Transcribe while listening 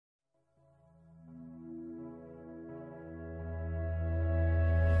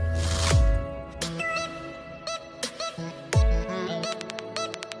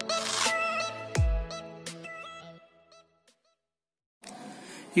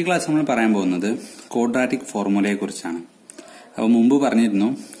ഈ ക്ലാസ് നമ്മൾ പറയാൻ പോകുന്നത് ക്വാഡ്രാറ്റിക് ഫോർമുലയെ കുറിച്ചാണ്. അപ്പോൾ മുമ്പ് പറഞ്ഞിരുന്നു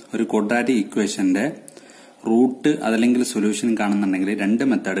ഒരു ക്വാഡ്രാറ്റിക് ഇക്വേഷന്റെ റൂട്ട് അതല്ലെങ്കിൽ സൊല്യൂഷൻ കാണുന്നുണ്ടെങ്കിൽ രണ്ട്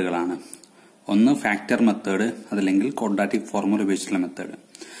മെത്തേഡുകളാണ്. ഒന്ന് ഫാക്ടർ മെത്തേഡ് അതല്ലെങ്കിൽ ക്വാഡ്രാറ്റിക് ഫോർമുല ഉപയോഗിച്ചുള്ള മെത്തേഡ്.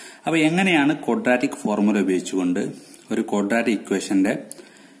 അപ്പോൾ എങ്ങനെയാണ് ക്വാഡ്രാറ്റിക് ഫോർമുല ഉപയോഗിച്ചുകൊണ്ട് ഒരു ക്വാഡ്രാറ്റിക് ഇക്വേഷന്റെ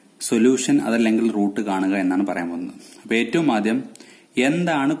സൊല്യൂഷൻ അതല്ലെങ്കിൽ റൂട്ട് കാണുക എന്നാണ് പറയാൻ പോകുന്നത്. അപ്പോൾ ഏറ്റവും ആദ്യം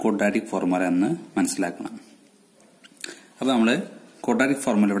എന്താണ് ക്വാഡ്രാറ്റിക് ഫോർമുല എന്ന് മനസ്സിലാക്കണം. അപ്പോൾ നമ്മൾ ക്വാഡ്രാറ്റിക്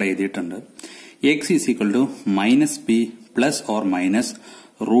ഫോർമുല ഇവിടെ എഴുതിയിട്ടുണ്ട്. x is equal to minus b plus or minus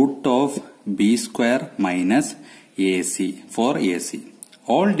root of b square minus ac for ac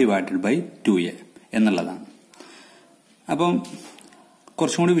all divided by 2a എന്നുള്ളതാണ്. അപ്പം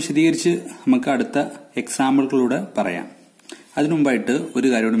കുറച്ചും കൂടി വിശദീകരിച്ച് നമുക്ക് അടുത്ത എക്സാമ്പിളുകളിലൂടെ പറയാം. അതിനു മുമ്പായിട്ട് ഒരു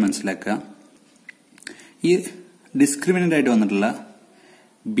കാര്യം കൂടി മനസ്സിലാക്കുക. ഈ ഡിസ്ക്രിമിനന്റ് ആയിട്ട് വന്നിട്ടുള്ള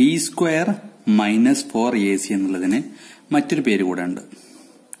ബി സ്ക്വയർ മൈനസ് 4ac എന്നുള്ളതിന് മറ്റൊരു പേര് കൂടെ ഉണ്ട്,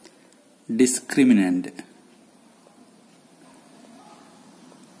 ഡിസ്ക്രിമിനന്റ്.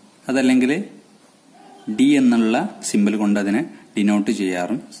 അതല്ലെങ്കിൽ ഡി എന്നുള്ള സിമ്പിൾ കൊണ്ട് അതിനെ ഡിനോട്ട്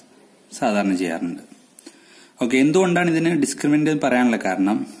സാധാരണ ചെയ്യാറുണ്ട്. ഓക്കെ, എന്തുകൊണ്ടാണ് ഇതിന് ഡിസ്ക്രിമിനന്റ് പറയാനുള്ള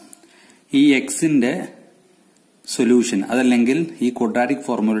കാരണം, ഈ എക്സിന്റെ സൊല്യൂഷൻ അതല്ലെങ്കിൽ ഈ ക്വാഡ്രാറ്റിക്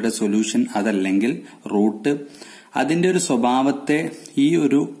ഫോർമുലയുടെ സൊല്യൂഷൻ അതല്ലെങ്കിൽ റൂട്ട് അതിന്റെ ഒരു സ്വഭാവത്തെ ഈ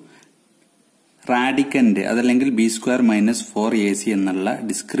ഒരു റാഡിക്കന്റ് അതല്ലെങ്കിൽ ബി സ്ക്വയർ മൈനസ് 4ac എന്നുള്ള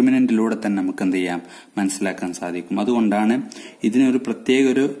ഡിസ്ക്രിമിനന്റിലൂടെ തന്നെ നമുക്ക് എന്ത് ചെയ്യാം, മനസ്സിലാക്കാൻ സാധിക്കും. അതുകൊണ്ടാണ് ഇതിനൊരു പ്രത്യേക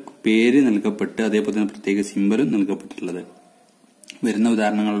ഒരു പേര് നൽകപ്പെട്ട് അതേപോലെ തന്നെ പ്രത്യേക സിമ്പലും നൽകപ്പെട്ടിട്ടുള്ളത്. വരുന്ന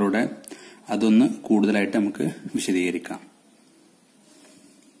ഉദാഹരണങ്ങളിലൂടെ അതൊന്ന് കൂടുതലായിട്ട് നമുക്ക് വിശദീകരിക്കാം.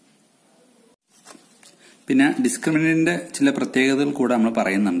 പിന്നെ ഡിസ്ക്രിമിനന്റിന്റെ ചില പ്രത്യേകതകൾ കൂടെ നമ്മൾ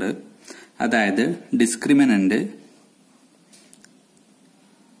പറയുന്നുണ്ട്. അതായത് ഡിസ്ക്രിമിനന്റ്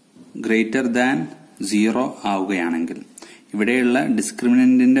ഗ്രേറ്റർ ദാൻ 0 ആവുകയാണെങ്കിൽ, ഇവിടെയുള്ള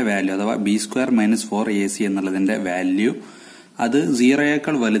ഡിസ്ക്രിമിനന്റിന്റെ വാല്യൂ അഥവാ ബി സ്ക്വയർ മൈനസ് 4ac എന്നുള്ളതിന്റെ വാല്യൂ അത്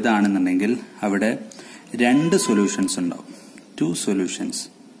 0യേക്കാൾ വലുതാണെന്നുണ്ടെങ്കിൽ അവിടെ രണ്ട് സൊല്യൂഷൻസ് ഉണ്ടാവും. ടു സൊല്യൂഷൻസ്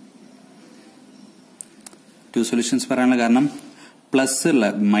പറയാനുള്ള കാരണം പ്ലസ് ഉള്ള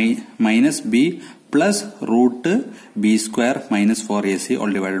minus B plus root B square minus 4ac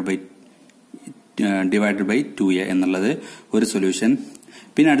all divided by 2a എന്നുള്ളത് ഒരു സൊല്യൂഷൻ.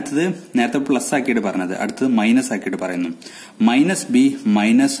 പിന്നെ അടുത്തത് നേരത്തെ പ്ലസ് ആക്കിയിട്ട് പറഞ്ഞത്, അടുത്തത് മൈനസ് ആക്കിയിട്ട് പറയുന്നു. Minus B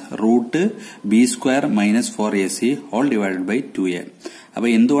minus root B square minus 4ac all divided by 2a. അപ്പൊ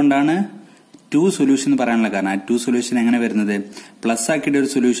എന്തുകൊണ്ടാണ് ടു സൊല്യൂഷൻ എന്ന് പറയാനുള്ള കാരണം, ആ ടു സൊല്യൂഷൻ എങ്ങനെ വരുന്നത്, പ്ലസ് ആക്കിയിട്ട് ഒരു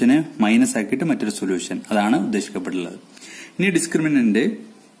സൊല്യൂഷന് മൈനസ് ആക്കിയിട്ട് മറ്റൊരു സൊല്യൂഷൻ, അതാണ് ഉദ്ദേശിക്കപ്പെട്ടുള്ളത്. ഇനി ഡിസ്ക്രിമിനന്റ്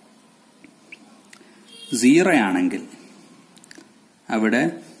 0 ആണെങ്കിൽ അവിടെ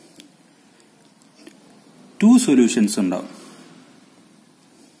ടു സൊല്യൂഷൻസ് ഉണ്ടാവും,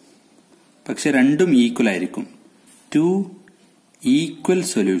 പക്ഷെ രണ്ടും ഈക്വൽ ആയിരിക്കും. ടു ഈക്വൽ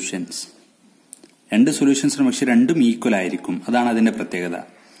സൊല്യൂഷൻസ്, രണ്ട് സൊല്യൂഷൻസിനും പക്ഷെ രണ്ടും ഈക്വൽ ആയിരിക്കും. അതാണ് അതിന്റെ പ്രത്യേകത.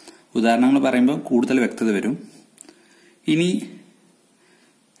 ഉദാഹരണങ്ങൾ പറയുമ്പോൾ കൂടുതൽ വ്യക്തത വരും. ഇനി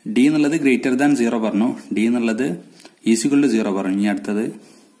ഡി എന്നുള്ളത് ഗ്രേറ്റർ ദാൻ 0 പറഞ്ഞു, ഡി എന്നുള്ളത് ഈക്വൽ ടു 0 പറഞ്ഞു. ഇനി അടുത്തത്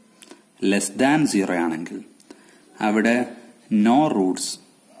ലെസ് ദാൻ 0 ആണെങ്കിൽ അവിടെ നോ റൂട്ട്സ്,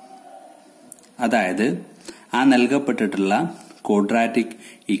 അതായത് ആ നൽകപ്പെട്ടിട്ടുള്ള ക്വാഡ്രാറ്റിക്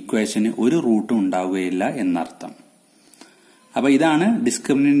ഇക്വേഷന് ഒരു റൂട്ടും ഉണ്ടാവുകയില്ല എന്നർത്ഥം. അപ്പൊ ഇതാണ്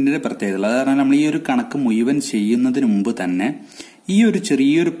ഡിസ്ക്രിമിനന്റിന്റെ പ്രത്യേകത. അതാണ് നമ്മൾ ഈ ഒരു കണക്ക് മുഴുവൻ ചെയ്യുന്നതിന് മുമ്പ് തന്നെ ഈ ഒരു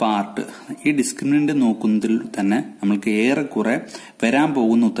ചെറിയൊരു പാർട്ട് ഈ ഡിസ്ക്രിമിനന്റ് നോക്കുന്നതിൽ തന്നെ നമ്മൾക്ക് ഏറെക്കുറെ വരാൻ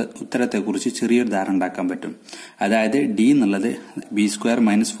പോകുന്ന ഉത്തരത്തെക്കുറിച്ച് ചെറിയൊരു ധാരണ ഉണ്ടാക്കാൻ പറ്റും. അതായത് ഡി എന്നുള്ളത് ബി സ്ക്വയർ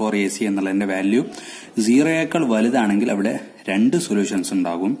മൈനസ് 4ac എന്നുള്ളതിന്റെ വാല്യൂ 0യേക്കാൾ വലുതാണെങ്കിൽ അവിടെ രണ്ട് സൊല്യൂഷൻസ്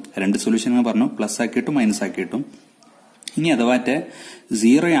ഉണ്ടാകും. രണ്ട് സൊല്യൂഷൻ എന്ന് പറഞ്ഞു, പ്ലസ് ആക്കിയിട്ടും മൈനസ് ആക്കിയിട്ടും. ഇനി അഥവാ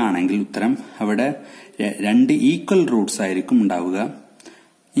 0 ആണെങ്കിൽ ഉത്തരം അവിടെ രണ്ട് ഈക്വൽ റൂട്ട്സ് ആയിരിക്കും ഉണ്ടാവുക.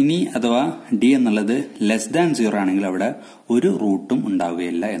 ഇനി അഥവാ ഡി എന്നുള്ളത് ലെസ് ദാൻ 0 ആണെങ്കിൽ അവിടെ ഒരു റൂട്ടും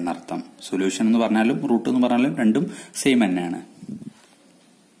ഉണ്ടാവുകയില്ല എന്നർത്ഥം. സൊല്യൂഷൻ എന്ന് പറഞ്ഞാലും റൂട്ട് എന്ന് പറഞ്ഞാലും രണ്ടും സെയിം തന്നെയാണ്.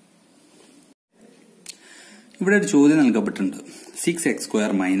 ഇവിടെ ഒരു ചോദ്യം നൽകപ്പെട്ടിട്ടുണ്ട്.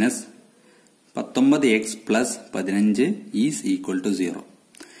 6x² minus 19x plus 15 is equal to 0.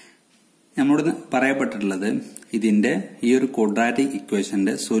 നമ്മളോട് പറയപ്പെട്ടിട്ടുള്ളത് ഇതിന്റെ ഈ ഒരു ക്വാഡ്രാറ്റിക്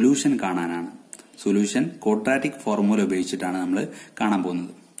ഇക്വേഷന്റെ സൊല്യൂഷൻ കാണാനാണ്. സൊല്യൂഷൻ ക്വാഡ്രാറ്റിക് ഫോർമുല ഉപയോഗിച്ചിട്ടാണ് നമ്മൾ കാണാൻ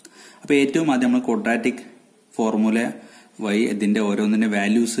പോകുന്നത്. അപ്പൊ ഏറ്റവും ആദ്യം നമ്മൾ ക്വാഡ്രാറ്റിക് ഫോർമുല വഴി ഇതിന്റെ ഓരോന്നിന്റെ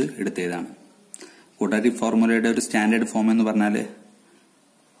വാല്യൂസ് എടുത്തതാണ്. ക്വാഡ്രാറ്റിക് ഫോർമുലയുടെ ഒരു സ്റ്റാൻഡേർഡ് ഫോം എന്ന് പറഞ്ഞാൽ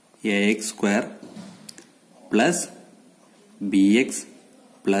ax² plus bx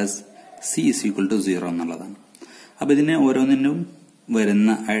plus c is equal to 0 എന്നുള്ളതാണ്. അപ്പൊ ഇതിനെ ഓരോന്നിനും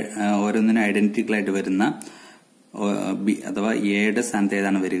ഐഡന്റിക്കൽ ആയിട്ട് വരുന്ന അഥവാ എയുടെ സ്ഥാനത്ത്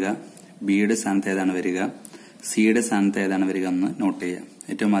ഏതാണ് വരിക, ബിയുടെ സ്ഥാനത്ത് ഏതാണ് വരിക, സിയുടെ സ്ഥാനത്ത് ഏതാണ് വരിക എന്ന് നോട്ട് ചെയ്യാം.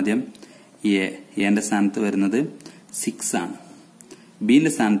 ഏറ്റവും ആദ്യം എന്റെ സ്ഥാനത്ത് വരുന്നത് 6 ആണ്.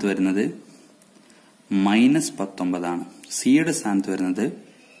 ബിന്റെ സ്ഥാനത്ത് വരുന്നത് -19 ആണ്. സിയുടെ സ്ഥാനത്ത് വരുന്നത്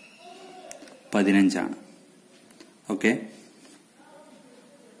 15 ആണ്. ഓക്കെ,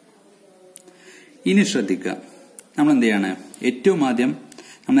 ഇനി ശ്രദ്ധിക്കുക, നമ്മൾ എന്ത് ചെയ്യാണ്, ഏറ്റവും ആദ്യം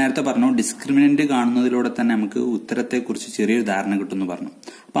നമ്മൾ നേരത്തെ പറഞ്ഞു ഡിസ്ക്രിമിനന്റ് കാണുന്നതിലൂടെ തന്നെ നമുക്ക് ഉത്തരത്തെക്കുറിച്ച് ചെറിയൊരു ധാരണ കിട്ടുമെന്ന് പറഞ്ഞു.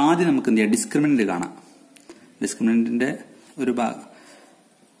 അപ്പൊ ആദ്യം നമുക്ക് എന്ത് ചെയ്യാം, ഡിസ്ക്രിമിനന്റ് കാണാം. ഡിസ്ക്രിമിനന്റിന്റെ ഒരു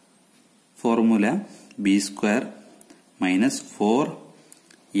ഫോർമുല b² -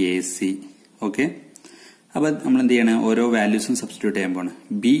 4ac. ഓക്കെ, അപ്പൊ നമ്മൾ എന്ത് ചെയ്യണം, ഓരോ വാല്യൂസും സബ്സ്റ്റിറ്റ്യൂട്ട് ചെയ്യാൻ പോണ്.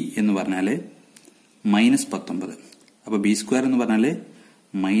 ബി എന്ന് പറഞ്ഞാല് -19, അപ്പൊ b² എന്ന് പറഞ്ഞാല്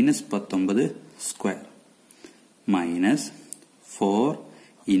 -19² -4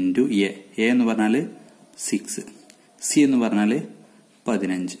 ഇൻറ്റു എ എന്ന് പറഞ്ഞാല് 6, സി എന്ന് പറഞ്ഞാല്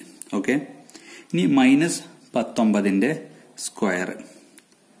 15. ഓക്കെ, ഇനി -19ന്റെ സ്ക്വയർ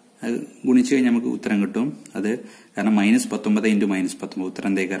അത് ഗുണിച്ചു കഴിഞ്ഞാൽ നമുക്ക് ഉത്തരം കിട്ടും. അത് കാരണം -19 ഇൻറ്റു -19 ഉത്തരം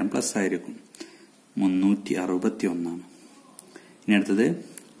എന്തേക്കാരം പ്ലസ് ആയിരിക്കും, 361 ആണ്. ഇനി അടുത്തത്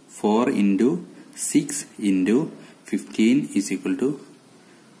 4 into 6 into 15 is equal to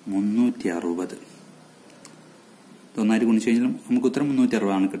 360. ഒന്നായിട്ട് ഗുണിച്ചു കഴിഞ്ഞാൽ നമുക്ക് ഉത്തരം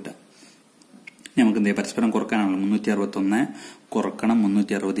 360 ആണ് കിട്ടുക. നമുക്ക് എന്ത് ചെയ്യാം, പരസ്പരം കുറക്കാനാണല്ലോ. 361 കുറക്കണം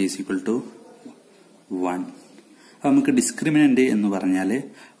 360 ഈസ് ഈക്വൽ ടു 1. അപ്പൊ നമുക്ക് ഡിസ്ക്രിമിനന്റ് എന്ന് പറഞ്ഞാല്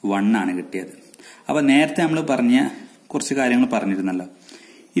 1 ആണ് കിട്ടിയത്. അപ്പൊ നേരത്തെ നമ്മൾ പറഞ്ഞ കുറച്ച് കാര്യങ്ങൾ പറഞ്ഞിരുന്നല്ലോ,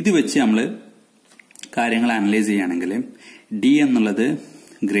 ഇത് വെച്ച് നമ്മൾ കാര്യങ്ങൾ അനലൈസ് ചെയ്യുകയാണെങ്കിൽ ഡി എന്നുള്ളത്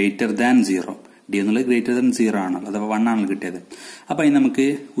ഗ്രേറ്റർ ദാൻ 0, ഡി എന്നുള്ളത് ഗ്രേറ്റർ ദാൻ 0 ആണല്ലോ, അഥവാ 1 ആണല്ലോ കിട്ടിയത്. അപ്പൊ അതിന് നമുക്ക്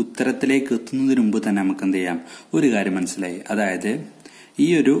ഉത്തരത്തിലേക്ക് എത്തുന്നതിന് മുമ്പ് തന്നെ നമുക്ക് എന്ത് ചെയ്യാം, ഒരു കാര്യം മനസ്സിലായി. അതായത് ഈ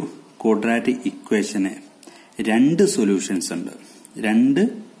ഒരു ക്വാഡ്രാറ്റിക് ഇക്വേഷന് 2 സൊല്യൂഷൻസ് ഉണ്ട്. 2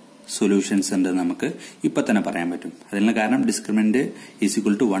 സൊല്യൂഷൻസ് ഉണ്ട് നമുക്ക് ഇപ്പൊ തന്നെ പറയാൻ പറ്റും. അതിനുള്ള കാരണം ഡിസ്ക്രിമിനന്റ് ഈസ്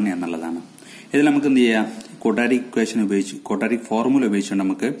ഈക്വൽ ടു 1 എന്നുള്ളതാണ്. ഇതിൽ നമുക്ക് എന്ത് ചെയ്യാം, ക്വാഡ്രാറ്റിക് ഇക്വേഷൻ ഉപയോഗിച്ച്, ക്വാഡ്രാറ്റിക് ഫോർമുല ഉപയോഗിച്ചുകൊണ്ട്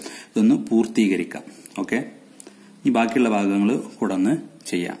നമുക്ക് ഇതൊന്ന് പൂർത്തീകരിക്കാം. ഓക്കെ, ഈ ബാക്കിയുള്ള ഭാഗങ്ങൾ കൂടെ ഒന്ന്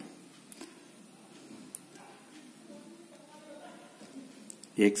ചെയ്യാം.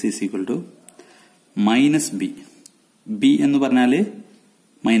 x is equal to -b. B എന്ന് പറഞ്ഞാല്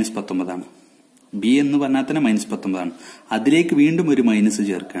 -19 ആണ്. ബി എന്ന് പറഞ്ഞാൽ തന്നെ -19 ആണ്. അതിലേക്ക് വീണ്ടും ഒരു മൈനസ്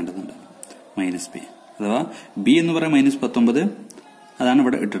ചേർക്കേണ്ടതുണ്ട്, -b. അഥവാ ബി എന്ന് പറയാൻ -19 അതാണ്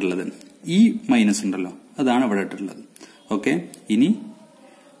ഇവിടെ ഇട്ടിട്ടുള്ളത്. ഈ മൈനസ് ഉണ്ടല്ലോ, അതാണ് ഇവിടെ ഇട്ടിട്ടുള്ളത്. ഓക്കെ, ഇനി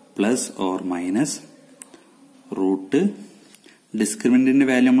plus or minus root ഡിസ്ക്രിമിനന്റിന്റെ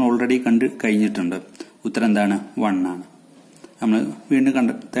value നമ്മൾ ഓൾറെഡി കണ്ടു കഴിഞ്ഞിട്ടുണ്ട്. ഉത്തരം എന്താണ്, 1 ആണ്. നമ്മൾ വീണ്ടും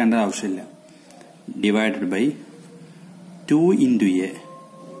കണ്ടെത്തേണ്ട ആവശ്യമില്ല. Divided by 2 into A.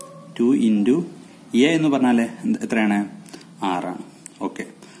 2 into A എന്ന് പറഞ്ഞാല് എത്രയാണ്, 6 ആണ്. ഓക്കെ,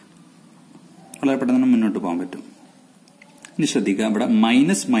 വളരെ പെട്ടെന്ന് മുന്നോട്ട് പോകാൻ പറ്റും. ഇനി ശ്രദ്ധിക്കുക, ഇവിടെ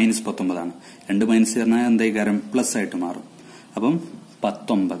 -19 ആണ്. 2 മൈനസ് ചേർന്നാൽ എന്തായിക്കാരം പ്ലസ് ആയിട്ട് മാറും. അപ്പം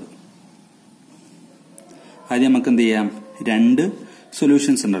 19. ആദ്യം നമുക്ക് എന്ത് ചെയ്യാം, 2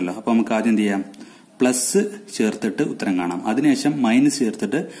 സൊല്യൂഷൻസ് ഉണ്ടല്ലോ. അപ്പൊ നമുക്ക് ആദ്യം എന്ത് ചെയ്യാം, പ്ലസ് ചേർത്തിട്ട് ഉത്തരം കാണാം, അതിനുശേഷം മൈനസ്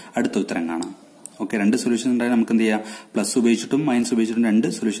ചേർത്തിട്ട് അടുത്ത ഉത്തരം കാണാം. ഓക്കെ, 2 സൊല്യൂഷൻസ് ഉണ്ടായാൽ നമുക്ക് എന്ത് ചെയ്യാം, പ്ലസ് ഉപയോഗിച്ചിട്ടും മൈനസ് ഉപയോഗിച്ചിട്ടും 2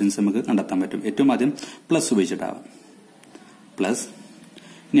 സൊല്യൂഷൻസ് നമുക്ക് കണ്ടെത്താൻ പറ്റും. ഏറ്റവും ആദ്യം പ്ലസ് ഉപയോഗിച്ചിട്ടാവാം. പ്ലസ്,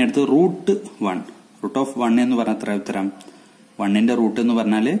 ഇനി അടുത്ത് √1. √1 എന്ന് പറഞ്ഞാൽ എത്ര ഉത്തരം, 1ന്റെ റൂട്ട് എന്ന്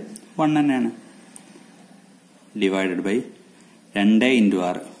പറഞ്ഞാല് 1 തന്നെയാണ്. Divided by 2 into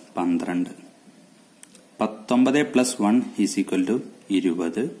 6 12. 19 plus 1 is equal to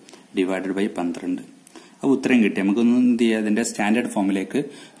 20 divided by 12. അപ്പൊ ഉത്തരം കിട്ടി. നമുക്കൊന്ന് എന്ത് ചെയ്യാം, അതിന്റെ സ്റ്റാൻഡേർഡ് ഫോമിലേക്ക്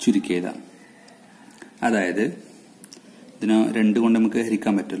ചുരുക്കി എഴുതാം. അതായത് ഇതിന് 2 കൊണ്ട് നമുക്ക്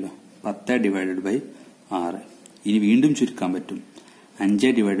ഹരിക്കാൻ പറ്റുമല്ലോ. 10 ഡിവൈഡഡ് ബൈ 6. ഇനി വീണ്ടും ചുരുക്കാൻ പറ്റും,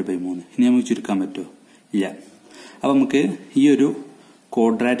 5 ഡിവൈഡഡ് ബൈ 3. ഇനി നമുക്ക് ചുരുക്കാൻ പറ്റുമോ, ഇല്ല. അപ്പൊ നമുക്ക് ഈ ഒരു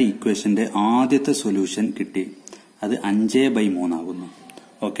ക്വാഡ്രാറ്റിക് ഇക്വേഷന്റെ ആദ്യത്തെ സൊല്യൂഷൻ കിട്ടി, അത് 5/3 ആകുന്നു.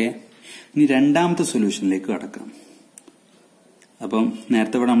 ഓക്കെ, ഇനി രണ്ടാമത്തെ സൊല്യൂഷനിലേക്ക് കടക്കാം. അപ്പം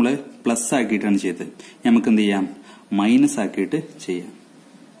നേരത്തെ ഇവിടെ നമ്മള് പ്ലസ് ആക്കിയിട്ടാണ് ചെയ്തത്, നമുക്ക് എന്ത് ചെയ്യാം, മൈനസ് ആക്കിയിട്ട് ചെയ്യാം.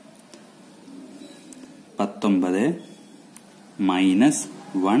 19 minus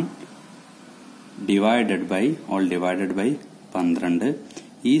 1 divided by 12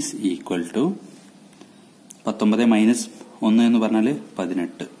 is equal to 19 minus 1 എന്ന് പറഞ്ഞാൽ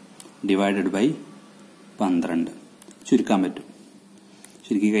 18 ഡിവൈഡഡ് ബൈ 12. ചുരുക്കാൻ പറ്റും.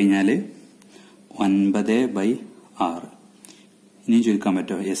 ചുരുക്കി കഴിഞ്ഞാൽ 9/6. ഇനിയും ചുരുക്കാൻ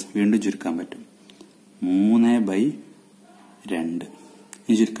പറ്റുമോ, യെസ്, വീണ്ടും ചുരുക്കാൻ പറ്റും. 3/2.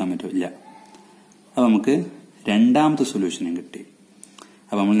 ഇനി ചുരുക്കാൻ പറ്റുമോ, ഇല്ല. അപ്പൊ നമുക്ക് രണ്ടാമത്തെ സൊല്യൂഷനും കിട്ടി.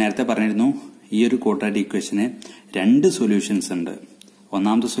 അപ്പൊ നമ്മൾ നേരത്തെ പറഞ്ഞിരുന്നു ഈ ഒരു ക്വാഡ്രാറ്റിക് ഇക്വേഷന് 2 സൊല്യൂഷൻസ് ഉണ്ട്.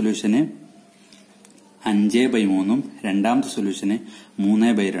 ഒന്നാമത്തെ സൊല്യൂഷന് 5/3 രണ്ടാമത്തെ സൊല്യൂഷന്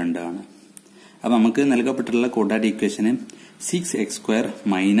 3/2 ആണ്. അപ്പൊ നമുക്ക് നൽകപ്പെട്ടിട്ടുള്ള quadratic ഇക്വേഷന് 6x²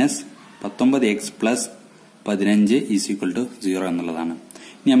 minus 19x plus 15 is equal to 0 എന്നുള്ളതാണ്.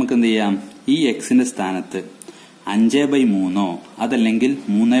 ഇനി നമുക്ക് എന്ത് ചെയ്യാം, ഈ എക്സിന്റെ സ്ഥാനത്ത് 5/3 അതല്ലെങ്കിൽ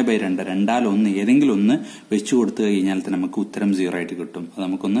 3/2 രണ്ടാലൊന്ന് ഏതെങ്കിലും ഒന്ന് വെച്ചു കൊടുത്തു കഴിഞ്ഞാൽ തന്നെ നമുക്ക് ഉത്തരം 0 ആയിട്ട് കിട്ടും. അത്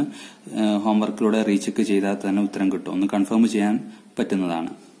നമുക്കൊന്ന് ഹോംവർക്കിലൂടെ റീചെക്ക് ചെയ്താൽ തന്നെ ഉത്തരം കിട്ടും. ഒന്ന് കൺഫേം ചെയ്യാൻ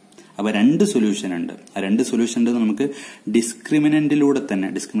പറ്റുന്നതാണ്. അപ്പൊ 2 സൊല്യൂഷൻ ഉണ്ട്. ആ 2 സൊല്യൂഷൻ നമുക്ക് ഡിസ്ക്രിമിനന്റിലൂടെ തന്നെ,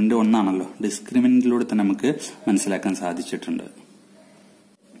 ഡിസ്ക്രിമിനന്റ് ഒന്നാണല്ലോ, ഡിസ്ക്രിമിനന്റിലൂടെ തന്നെ നമുക്ക് മനസ്സിലാക്കാൻ സാധിച്ചിട്ടുണ്ട്.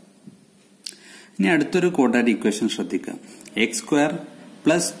 ഇനി അടുത്തൊരു ക്വാഡ്രാറ്റിക് ഇക്വേഷൻ ശ്രദ്ധിക്കുക. x²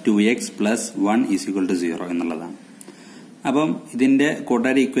 plus 2x plus 1 is equal to 0 എന്നുള്ളതാണ്. അപ്പം ഇതിന്റെ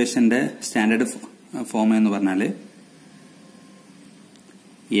ക്വാഡ്രാറ്റിക് ഇക്വേഷന്റെ സ്റ്റാൻഡേർഡ് ഫോം എന്ന് പറഞ്ഞാൽ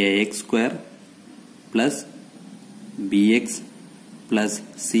ax² plus bx plus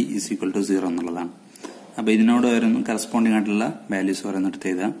c is equal to 0 എന്നുള്ളതാണ്. അപ്പൊ ഇതിനോട് കറസ്പോണ്ടിങ് ആയിട്ടുള്ള വാല്യൂസ് ഓരോന്നെടുത്ത്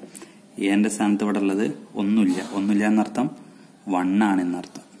എഴുതാം. എന്റെ സ്ഥാനത്ത് ഇവിടെ ഉള്ളത് ഒന്നുമില്ല എന്നർത്ഥം 1 ആണ്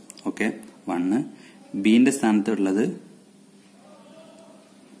എന്നർത്ഥം. ഓക്കെ, 1. ബിന്റെ സ്ഥാനത്ത് ഉള്ളത്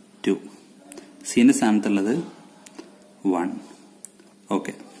 2, സിന്റെ സ്ഥാനത്തുള്ളത് 1.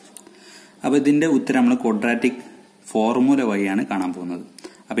 ഓക്കെ, അപ്പൊ ഇതിന്റെ ഉത്തരം നമ്മൾ ക്വാഡ്രാറ്റിക് ഫോർമുല വഴിയാണ് കാണാൻ പോകുന്നത്.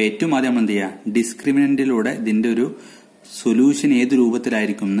 അപ്പൊ ഏറ്റവും ആദ്യം നമ്മൾ എന്ത് ചെയ്യുക, ഡിസ്ക്രിമിനന്റിലൂടെ ഇതിന്റെ ഒരു സൊല്യൂഷൻ ഏത്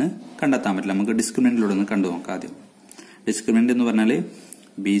രൂപത്തിലായിരിക്കും എന്ന് കണ്ടെത്താൻ പറ്റില്ല. നമുക്ക് ഡിസ്ക്രിമിനന്റിലൂടെ ഒന്ന് കണ്ടു നോക്കാം. ആദ്യം ഡിസ്ക്രിമിനന്റ് എന്ന് പറഞ്ഞാൽ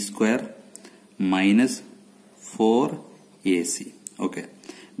b² minus 4ac. Okay,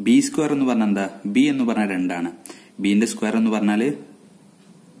 b² എന്ന് പറഞ്ഞാൽ എന്താ, b എന്ന് പറഞ്ഞാൽ 2 ആണ്. ബിന്റെ സ്ക്വയർ എന്ന് പറഞ്ഞാൽ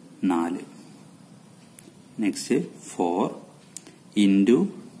 4. നെക്സ്റ്റ് 4 ഇൻറ്റു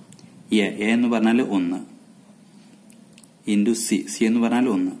എ എന്ന് പറഞ്ഞാൽ 1 ഇൻറ്റു സി എന്ന് പറഞ്ഞാൽ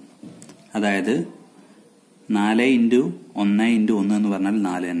 1. അതായത് 4 ഇൻറ്റു 1 ഇൻറ്റു 1 എന്ന് പറഞ്ഞാൽ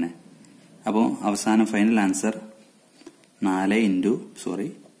 4 തന്നെ. അപ്പോൾ അവസാനം ഫൈനൽ ആൻസർ 4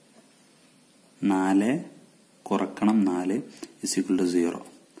 കുറക്കണം 4 ഇസ് ഈക്വൽ ടു 0.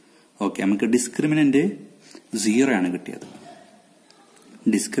 ഓക്കെ, നമുക്ക് ഡിസ്ക്രിമിനന്റ് 0 ആണ് കിട്ടിയത്.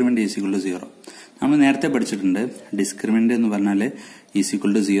 ഡിസ്ക്രിമിനന്റ് ഈസ് ഈക്വൽ ടു 0 നമ്മൾ നേരത്തെ പഠിച്ചിട്ടുണ്ട്. ഡിസ്ക്രിമിനന്റ് എന്ന് പറഞ്ഞാൽ ഈസ്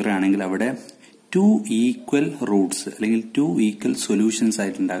ഈക്വൽ ടു 0 ആണെങ്കിൽ അവിടെ 2 ഈക്വൽ റൂട്ട്സ് അല്ലെങ്കിൽ 2 ഈക്വൽ സൊല്യൂഷൻസ്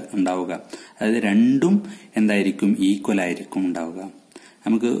ആയിട്ട് ഉണ്ടാവുക. അതായത് രണ്ടും എന്തായിരിക്കും, ഈക്വൽ ആയിരിക്കും ഉണ്ടാവുക.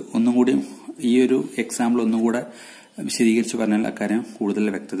 നമുക്ക് ഒന്നും കൂടി ഈ ഒരു എക്സാമ്പിൾ ഒന്നുകൂടെ വിശദീകരിച്ച് പറഞ്ഞാൽ അക്കാര്യം കൂടുതൽ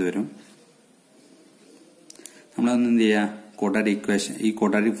വ്യക്തത വരും. നമ്മളൊന്ന് എന്ത് ചെയ്യുക, ക്വാഡ്രാറ്റിക് ഇക്വേഷൻ, ഈ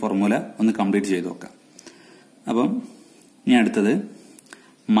ക്വാഡ്രാറ്റിക് ഫോർമുല ഒന്ന് കംപ്ലീറ്റ് ചെയ്ത് നോക്കാം. അപ്പം ഇനി അടുത്തത്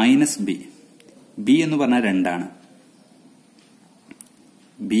മൈനസ് ബി എന്ന് പറഞ്ഞാൽ 2 ആണ്.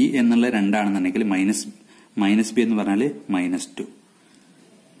 ബി എന്നുള്ള 2 ആണെന്നുണ്ടെങ്കിൽ മൈനസ് ബി എന്ന് പറഞ്ഞാൽ -2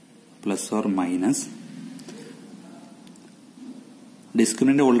 plus or minus.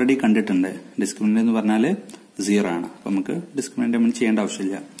 Discriminant already കണ്ടിട്ടുണ്ട്. ഡിസ്ക്രിമിനന്റ് എന്ന് പറഞ്ഞാൽ 0 ആണ്. അപ്പൊ നമുക്ക് ഡിസ്ക്രിമിനന്റ് നമ്മൾ ചെയ്യേണ്ട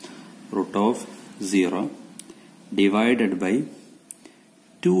ആവശ്യമില്ല. √0 divided by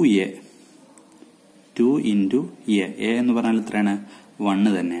 2a 2 into A എന്ന് പറഞ്ഞാൽ എത്രയാണ്,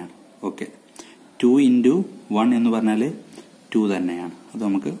 1 തന്നെയാണ്. ഓക്കെ, 2 ഇൻറ്റു 1 എന്ന് പറഞ്ഞാൽ 2 തന്നെയാണ്. അത്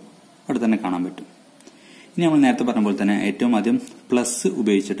നമുക്ക് അവിടെ തന്നെ കാണാൻ പറ്റും. ഇനി നമ്മൾ നേരത്തെ പറഞ്ഞ പോലെ തന്നെ ഏറ്റവും ആദ്യം പ്ലസ്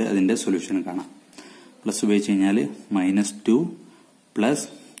ഉപയോഗിച്ചിട്ട് അതിന്റെ സൊല്യൂഷൻ കാണാം. പ്ലസ് ഉപയോഗിച്ച് കഴിഞ്ഞാൽ -2 പ്ലസ്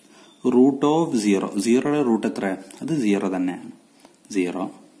 √0 റൂട്ട് എത്ര, അത് 0 തന്നെയാണ്. 0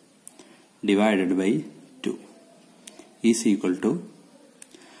 divided by 2 is equal to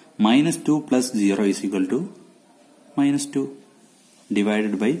 -2 plus 0 is equal to -2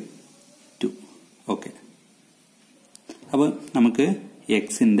 divided by 2. Okay, അപ്പൊ നമുക്ക്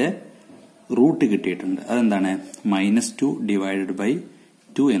എക്സിന്റെ റൂട്ട് കിട്ടിയിട്ടുണ്ട്. അതെന്താണ്, -2 ഡിവൈഡഡ് ബൈ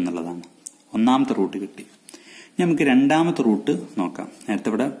 2 എന്നുള്ളതാണ്. ഒന്നാമത്തെ റൂട്ട് കിട്ടി. ഇനി നമുക്ക് രണ്ടാമത്തെ റൂട്ട് നോക്കാം. നേരത്തെ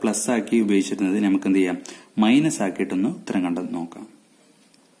ഇവിടെ പ്ലസ് ആക്കി ഉപയോഗിച്ചിരുന്നത് നമുക്ക് എന്ത് ചെയ്യാം, മൈനസ് ആക്കിയിട്ടൊന്ന് ഉത്തരം കണ്ടെന്ന് നോക്കാം.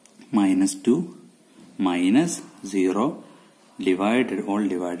 -2 minus 0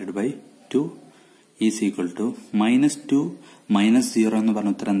 divided by 2 is equal to -2 minus 0 എന്ന്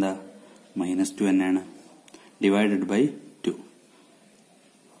പറഞ്ഞ ഉത്തരം എന്താ, -2 തന്നെയാണ്. Divided by 2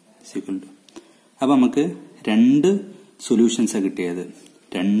 is equal to. അപ്പൊ നമുക്ക് 2 സൊല്യൂഷൻസ് കിട്ടിയത്,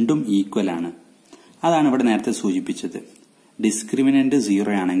 രണ്ടും ഈക്വൽ ആണ്. അതാണ് ഇവിടെ നേരത്തെ സൂചിപ്പിച്ചത്. ഡിസ്ക്രിമിനന്റ്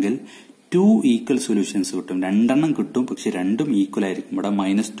 0 ആണെങ്കിൽ 2 ഈക്വൽ സൊല്യൂഷൻസ് കിട്ടും. 2 കിട്ടും, പക്ഷെ രണ്ടും ഈക്വൽ ആയിരിക്കും. ഇവിടെ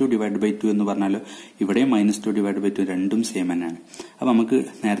 -2 ഡിവൈഡ് ബൈ 2 എന്ന് പറഞ്ഞാലോ ഇവിടെയും -2 ഡിവൈഡ് ബൈ 2 രണ്ടും സെയിം തന്നെയാണ്. അപ്പൊ നമുക്ക്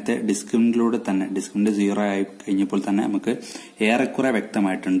നേരത്തെ ഡിസ്ക്രിമിനന്റിലൂടെ തന്നെ, ഡിസ്ക്രിമിനന്റ് 0 ആയി കഴിഞ്ഞപ്പോൾ തന്നെ നമുക്ക് ഏറെക്കുറെ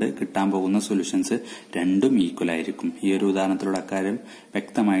വ്യക്തമായിട്ടുണ്ട് കിട്ടാൻ പോകുന്ന സൊല്യൂഷൻസ് രണ്ടും ഈക്വൽ ആയിരിക്കും. ഈ ഒരു ഉദാഹരണത്തിലൂടെ അക്കാര്യം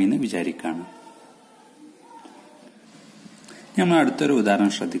വ്യക്തമായി എന്ന് വിചാരിക്കുകയാണ്. നമ്മൾ അടുത്തൊരു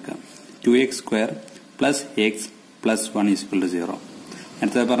ഉദാഹരണം ശ്രദ്ധിക്കാം. 2x² plus x plus 1 is equal to 0.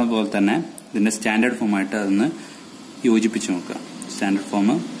 നേരത്തെ പറഞ്ഞ പോലെ തന്നെ ഇതിന്റെ സ്റ്റാൻഡേർഡ് ഫോമായിട്ട് അതൊന്ന് യോജിപ്പിച്ച് നോക്കുക. Standard form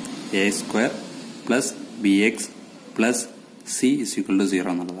a² plus bx plus c =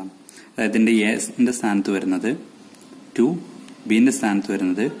 0 എന്നുള്ളതാണ്. അതായത് ഇതിന്റെ എന്റെ സ്ഥാനത്ത് വരുന്നത് 2, ബിന്റെ സ്ഥാനത്ത്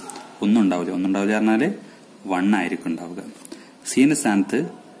വരുന്നത് ഒന്നുണ്ടാവില്ല പറഞ്ഞാല് 1 ആയിരിക്കും ഉണ്ടാവുക. സിന്റെ സ്ഥാനത്ത്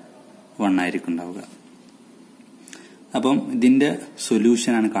 1 ആയിരിക്കും ഉണ്ടാവുക. അപ്പം ഇതിന്റെ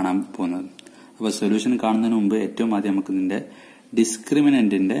സൊല്യൂഷനാണ് കാണാൻ പോകുന്നത്. അപ്പൊ സൊല്യൂഷൻ കാണുന്നതിന് മുമ്പ് ഏറ്റവും ആദ്യം നമുക്ക് ഇതിന്റെ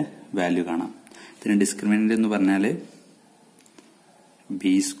ഡിസ്ക്രിമിനന്റിന്റെ വാല്യൂ കാണാം. ഇതിന്റെ ഡിസ്ക്രിമിനന്റ് എന്ന് പറഞ്ഞാല്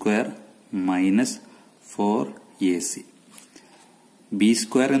b² മൈനസ് 4ac.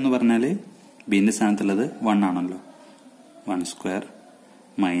 b² എന്ന് പറഞ്ഞാല് ബിന്റെ സ്ഥാനത്തുള്ളത് 1 ആണല്ലോ. 1²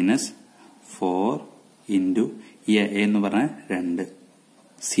 മൈനസ് 4 ഇൻറ്റു എ എന്ന് പറഞ്ഞാൽ 2,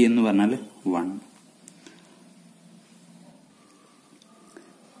 സി എന്ന് പറഞ്ഞാൽ 1.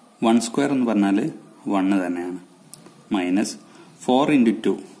 1² എന്ന് പറഞ്ഞാൽ 1 തന്നെയാണ്. മൈനസ് 4 ഇൻറ്റു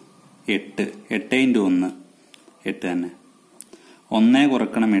 2 8, 8 ഇൻറ്റു 1 8 തന്നെ. 1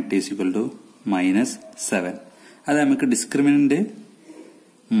 കുറക്കണം 8 മൈനസ് 7. അത് നമുക്ക് ഡിസ്ക്രിമിനന്റ്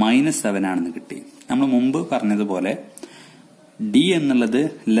 -7 ആണെന്ന് കിട്ടി. നമ്മൾ മുമ്പ് പറഞ്ഞതുപോലെ ഡി എന്നുള്ളത്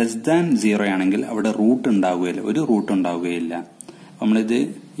 <0 ആണെങ്കിൽ അവിടെ റൂട്ട് ഉണ്ടാവുകയില്ല, ഒരു റൂട്ട് ഉണ്ടാവുകയില്ല. നമ്മളിത്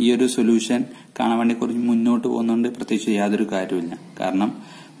ഈ ഒരു സൊല്യൂഷൻ കാണാൻ വേണ്ടി കുറച്ച് മുന്നോട്ട് പോകുന്നതുകൊണ്ട് പ്രത്യേകിച്ച് യാതൊരു കാര്യമില്ല. കാരണം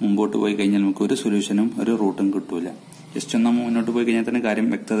മുമ്പോട്ട് പോയി കഴിഞ്ഞാൽ നമുക്ക് ഒരു സൊല്യൂഷനും ഒരു റൂട്ടും കിട്ടൂല. ജസ്റ്റ് ഒന്ന് മുന്നോട്ട് പോയി കഴിഞ്ഞാൽ തന്നെ കാര്യം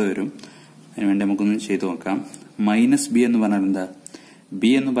വ്യക്തത വരും. അതിനുവേണ്ടി നമുക്കൊന്ന് ചെയ്തു നോക്കാം. -b എന്ന് പറഞ്ഞാൽ എന്താ? ബി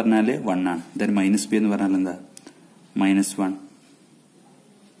എന്ന് പറഞ്ഞാല് 1 ആണ്. ദെൻ -b എന്ന് പറഞ്ഞാൽ എന്താ? -1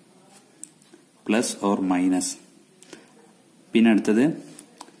 പ്ലസ് ഓർ മൈനസ്. പിന്നെ അടുത്തത്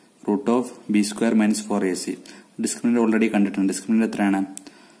 √b² minus 4ac. Discriminant already കണ്ടിട്ടുണ്ട്. ഡിസ്ക്രിമിനന്റ് എത്രയാണ്?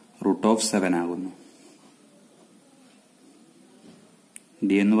 √7 ആകുന്നു.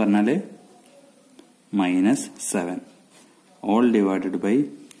 ഡി എന്ന് പറഞ്ഞാല് -7 all divided by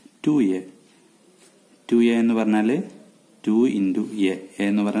 2a. 2a എന്ന് പറഞ്ഞാല് 2 ഇൻറ്റു എ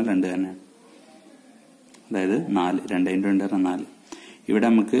എന്ന് പറഞ്ഞാൽ 2 തന്നെയാണ്. അതായത് 4. 2 ഇൻറ്റു 2 പറഞ്ഞാൽ 4. ഇവിടെ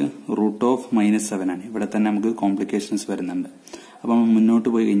നമുക്ക് √-7 ആണ്. ഇവിടെ തന്നെ നമുക്ക് കോംപ്ലിക്കേഷൻസ് വരുന്നുണ്ട്. അപ്പൊ മുന്നോട്ട്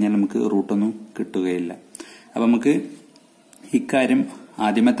പോയി കഴിഞ്ഞാൽ നമുക്ക് റൂട്ടൊന്നും കിട്ടുകയില്ല. അപ്പൊ നമുക്ക് ഇക്കാര്യം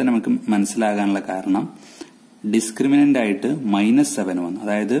ആദ്യമേ തന്നെ നമുക്ക് മനസ്സിലാകാനുള്ള കാരണം ഡിസ്ക്രിമിനന്റ് ആയിട്ട് -7 വന്നു.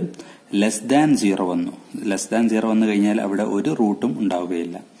 അതായത് <0 വന്നു. <0 വന്നു കഴിഞ്ഞാൽ അവിടെ ഒരു റൂട്ടും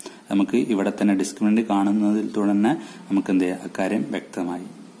ഉണ്ടാവുകയില്ല. നമുക്ക് ഇവിടെ തന്നെ ഡിസ്ക്രിമിനന്റ് കാണുന്നതിൽ തന്നെ നമുക്ക് എന്ത് ചെയ്യാം, അക്കാര്യം വ്യക്തമായി.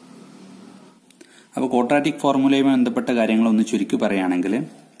 അപ്പൊ ക്വാഡ്രാറ്റിക് ഫോർമുലയുമായി ബന്ധപ്പെട്ട കാര്യങ്ങൾ ഒന്ന് ചുരുക്കി പറയുകയാണെങ്കിൽ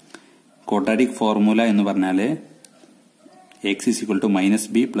ക്വാഡ്രാറ്റിക് ഫോർമുല എന്ന് പറഞ്ഞാല് x =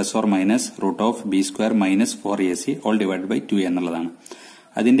 -b plus or minus √b² minus 4ac all divide by 2 എന്നുള്ളതാണ്.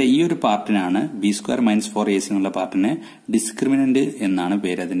 അതിന്റെ ഈ ഒരു പാർട്ടിനാണ് b² മൈനസ് 4ac എന്നുള്ള പാർട്ടിന് ഡിസ്ക്രിമിനന്റ് എന്നാണ്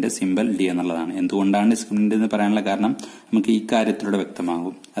പേര്. അതിന്റെ സിമ്പൽ ഡി എന്നുള്ളതാണ്. എന്തുകൊണ്ടാണ് ഡിസ്ക്രിമിനന്റ് എന്ന് പറയാനുള്ള കാരണം നമുക്ക് ഈ കാര്യത്തിലൂടെ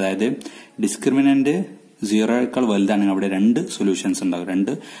വ്യക്തമാകും. അതായത് ഡിസ്ക്രിമിനന്റ് 0 വലുതാണെങ്കിൽ അവിടെ 2 സൊല്യൂഷൻസ് ഉണ്ടാകും,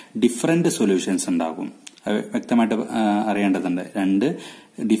 2 ഡിഫറെന്റ് സൊല്യൂഷൻസ് ഉണ്ടാകും. വ്യക്തമായിട്ട് അറിയേണ്ടതുണ്ട്. 2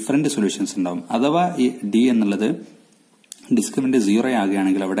 ഡിഫറെന്റ് സൊല്യൂഷൻസ് ഉണ്ടാകും. അഥവാ ഈ ഡി എന്നുള്ളത് ഡിസ്ക്രിമിനന്റ് 0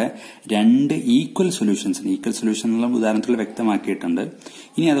 ആകുകയാണെങ്കിൽ അവിടെ 2 ഈക്വൽ സൊല്യൂഷൻസ് എന്നുള്ള ഉദാഹരണത്തിൽ വ്യക്തമാക്കിയിട്ടുണ്ട്.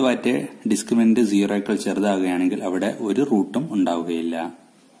 ഇനി അതുമായിട്ട് ഡിസ്ക്രിമിനന്റ് 0 ചെറുതാകുകയാണെങ്കിൽ അവിടെ ഒരു റൂട്ടും ഉണ്ടാവുകയില്ല.